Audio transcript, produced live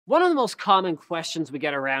One of the most common questions we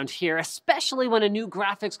get around here, especially when a new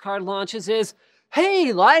graphics card launches, is,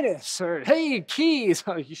 "Hey, Linus," or "Hey, Keys."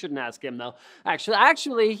 Oh, you shouldn't ask him though.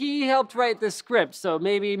 Actually, he helped write this script, so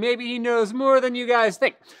maybe he knows more than you guys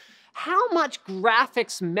think. How much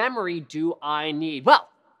graphics memory do I need? Well,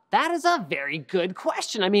 that is a very good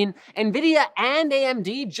question. I mean, NVIDIA and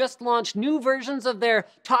AMD just launched new versions of their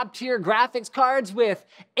top-tier graphics cards with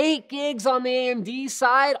 8 gigs on the AMD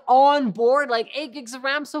side on board, like 8 gigs of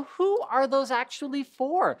RAM. So who are those actually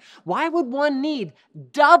for? Why would one need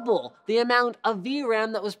double the amount of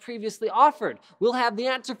VRAM that was previously offered? We'll have the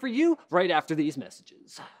answer for you right after these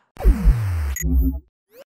messages.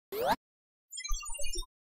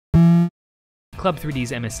 Club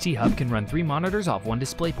 3D's MST Hub can run 3 monitors off 1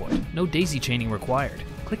 DisplayPort. No daisy chaining required.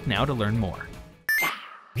 Click now to learn more.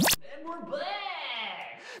 And we're back!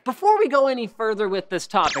 Before we go any further with this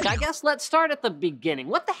topic, I guess let's start at the beginning.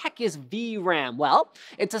 What the heck is VRAM? Well,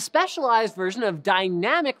 it's a specialized version of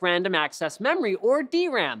dynamic random access memory, or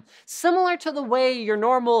DRAM. Similar to the way your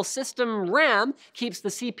normal system RAM keeps the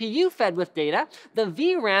CPU fed with data, the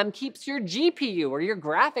VRAM keeps your GPU, or your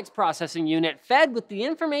graphics processing unit, fed with the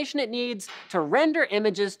information it needs to render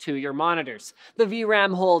images to your monitors. The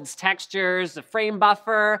VRAM holds textures, the frame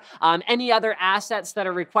buffer, any other assets that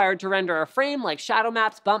are required to render a frame, like shadow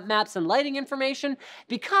maps, bump maps, and lighting information,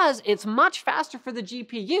 because it's much faster for the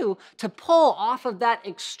GPU to pull off of that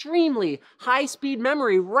extremely high-speed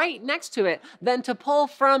memory right next to it than to pull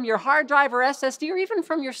from your hard drive or SSD or even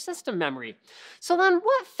from your system memory. So then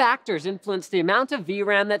what factors influence the amount of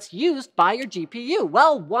VRAM that's used by your GPU?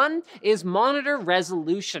 Well, one is monitor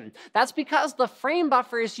resolution. That's because the frame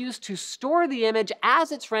buffer is used to store the image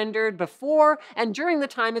as it's rendered before and during the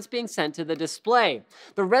time it's being sent to the display.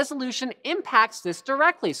 The resolution impacts this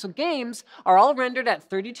directly. So games are all rendered at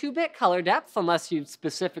 32-bit color depth, unless you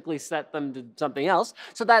specifically set them to something else.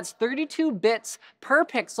 So that's 32 bits per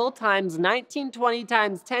pixel times 1920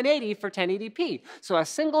 times 1080 for 1080p. So a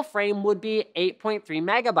single frame would be 8.3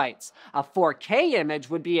 megabytes. A 4K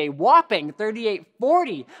image would be a whopping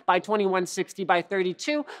 3840 by 2160 by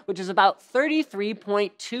 32, which is about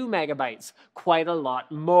 33.2 megabytes. Quite a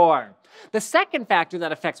lot more. The second factor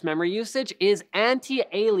that affects memory usage is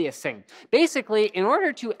anti-aliasing. Basically, in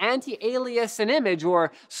order to anti-alias an image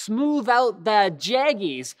or smooth out the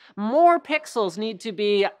jaggies, more pixels need to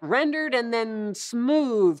be rendered and then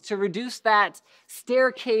smoothed to reduce that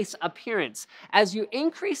staircase appearance. As you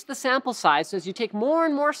increase the sample size, so as you take more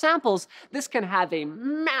and more samples, this can have a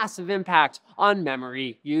massive impact on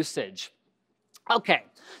memory usage. Okay,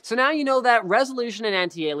 so now you know that resolution and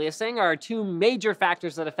anti-aliasing are 2 major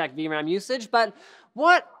factors that affect VRAM usage, but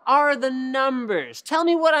what are the numbers? Tell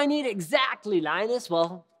me what I need exactly, Linus.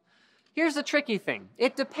 Well, here's the tricky thing.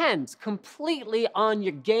 It depends completely on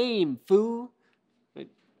your game, fool.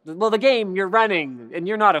 Well, the game you're running, and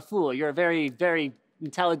you're not a fool. You're a very, very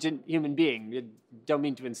intelligent human being. I don't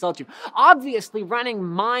mean to insult you. Obviously, running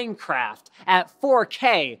Minecraft at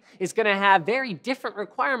 4K is going to have very different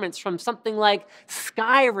requirements from something like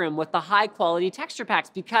Skyrim with the high-quality texture packs,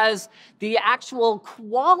 because the actual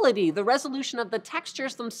quality, the resolution of the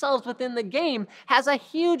textures themselves within the game has a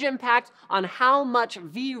huge impact on how much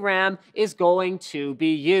VRAM is going to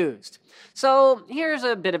be used. So here's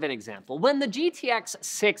a bit of an example. When the GTX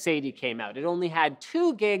 680 came out, it only had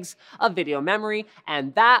 2 gigs of video memory,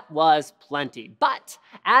 and that was plenty. But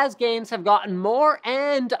as games have gotten more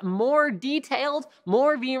and more detailed,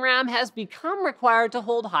 more VRAM has become required to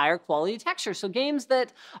hold higher quality texture. So games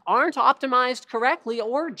that aren't optimized correctly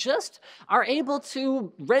or just are able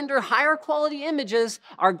to render higher quality images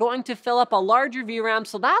are going to fill up a larger VRAM.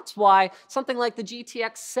 So that's why something like the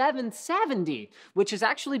GTX 770, which is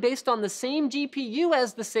actually based on the same GPU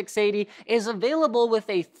as the 680, is available with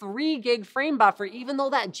a 3 gig frame buffer, even though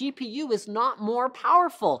that GPU is not more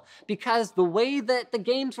powerful, because the way that the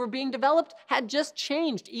games were being developed had just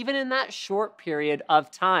changed, even in that short period of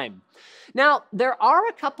time. Now, there are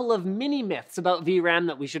a couple of mini myths about VRAM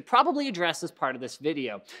that we should probably address as part of this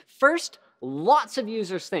video. First, lots of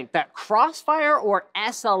users think that Crossfire or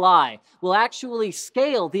SLI will actually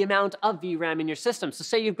scale the amount of VRAM in your system. So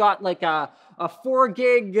say you've got like a 4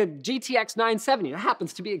 gig GTX 970. That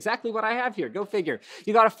happens to be exactly what I have here. Go figure.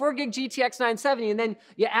 You got a 4 gig GTX 970, and then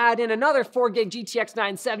you add in another 4 gig GTX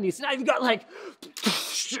 970. So now you've got like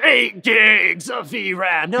 8 gigs of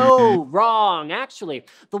VRAM. No, wrong. Actually,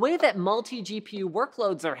 the way that multi-GPU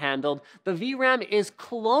workloads are handled, the VRAM is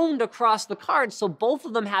cloned across the card, so both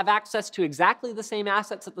of them have access to exactly the same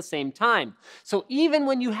assets at the same time. So even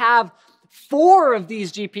when you have 4 of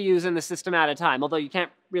these GPUs in the system at a time, although you can't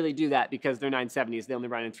really do that because they're 970s, they only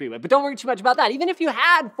run in 3-way. But don't worry too much about that. Even if you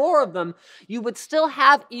had 4 of them, you would still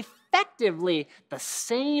have effectively the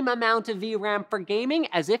same amount of VRAM for gaming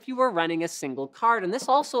as if you were running a single card. And this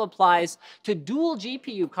also applies to dual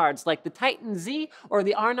GPU cards like the Titan Z or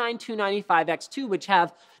the R9 295X2, which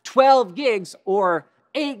have 12 gigs or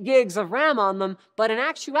 8 gigs of RAM on them, but in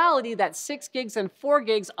actuality, that's 6 gigs and 4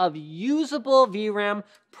 gigs of usable VRAM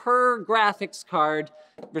per graphics card,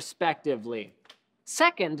 respectively.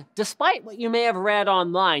 Second, despite what you may have read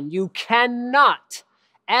online, you cannot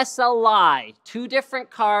SLI 2 different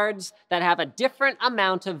cards that have a different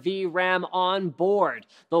amount of VRAM on board.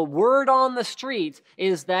 The word on the street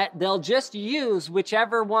is that they'll just use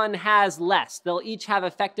whichever one has less. They'll each have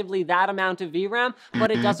effectively that amount of VRAM, but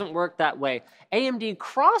it doesn't work that way. AMD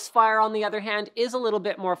Crossfire, on the other hand, is a little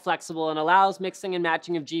bit more flexible and allows mixing and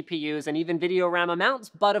matching of GPUs and even video RAM amounts,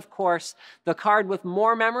 but of course, the card with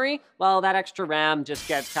more memory, well, that extra RAM just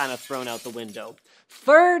gets kind of thrown out the window.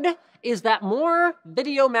 Third is that more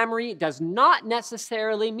video memory does not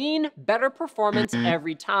necessarily mean better performance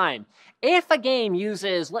every time. If a game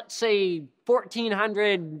uses, let's say,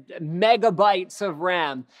 1,400 megabytes of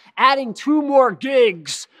RAM, adding 2 more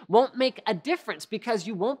gigs won't make a difference because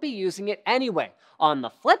you won't be using it anyway. On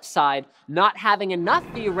the flip side, not having enough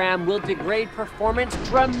VRAM will degrade performance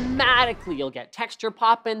dramatically. You'll get texture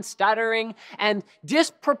popping, stuttering, and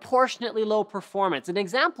disproportionately low performance. An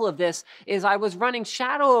example of this is I was running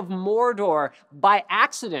Shadow of Mordor by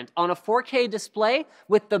accident on a 4K display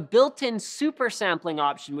with the built-in super sampling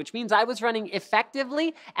option, which means I was running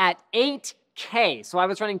effectively at 8K. So I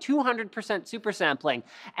was running 200% super sampling.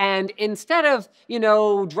 And instead of,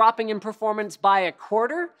 dropping in performance by a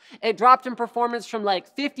quarter, it dropped in performance from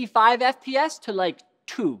like 55 FPS to like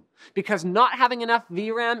 2. Because not having enough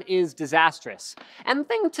VRAM is disastrous. And the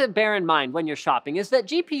thing to bear in mind when you're shopping is that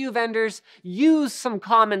GPU vendors use some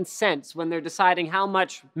common sense when they're deciding how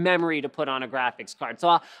much memory to put on a graphics card. So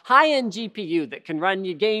a high-end GPU that can run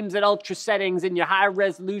your games at ultra settings and your high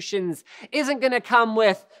resolutions isn't going to come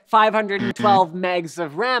with 512 megs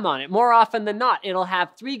of RAM on it. More often than not, it'll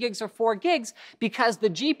have 3 gigs or 4 gigs because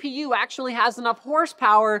the GPU actually has enough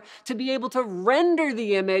horsepower to be able to render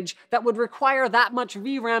the image that would require that much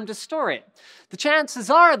VRAM to store it. The chances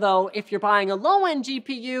are, though, if you're buying a low-end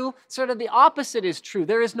GPU, sort of the opposite is true.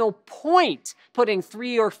 There is no point putting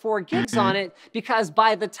 3 or 4 gigs on it because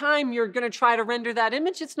by the time you're going to try to render that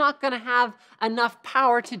image, it's not going to have enough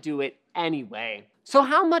power to do it anyway. So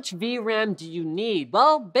how much VRAM do you need?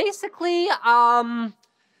 Well, basically,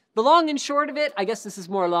 the long and short of it, I guess this is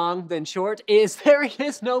more long than short, is there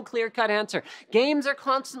is no clear-cut answer. Games are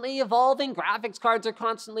constantly evolving, graphics cards are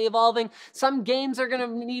constantly evolving. Some games are going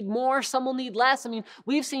to need more, some will need less. I mean,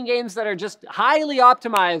 we've seen games that are just highly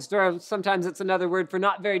optimized, or sometimes it's another word for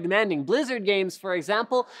not very demanding. Blizzard games, for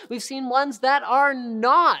example, we've seen ones that are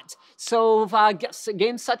not. So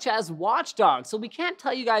games such as Watch Dogs. So we can't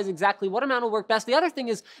tell you guys exactly what amount will work best. The other thing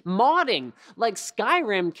is modding. Like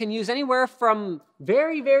Skyrim can use anywhere from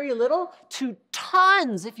very, very little to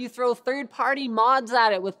tons if you throw third-party mods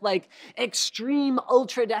at it with like extreme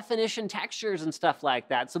ultra definition textures and stuff like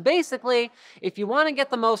that. So basically, if you want to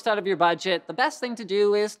get the most out of your budget, the best thing to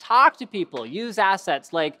do is talk to people. Use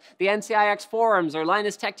assets like the NCIX forums or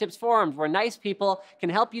Linus Tech Tips forums where nice people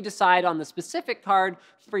can help you decide on the specific card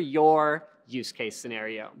for your use case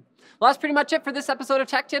scenario. Well, that's pretty much it for this episode of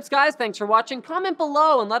Tech Tips, guys. Thanks for watching. Comment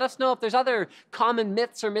below and let us know if there's other common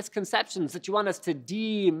myths or misconceptions that you want us to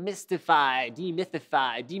demystify.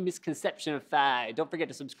 Demisconceptionify. Don't forget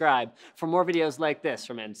to subscribe for more videos like this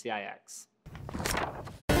from NCIX.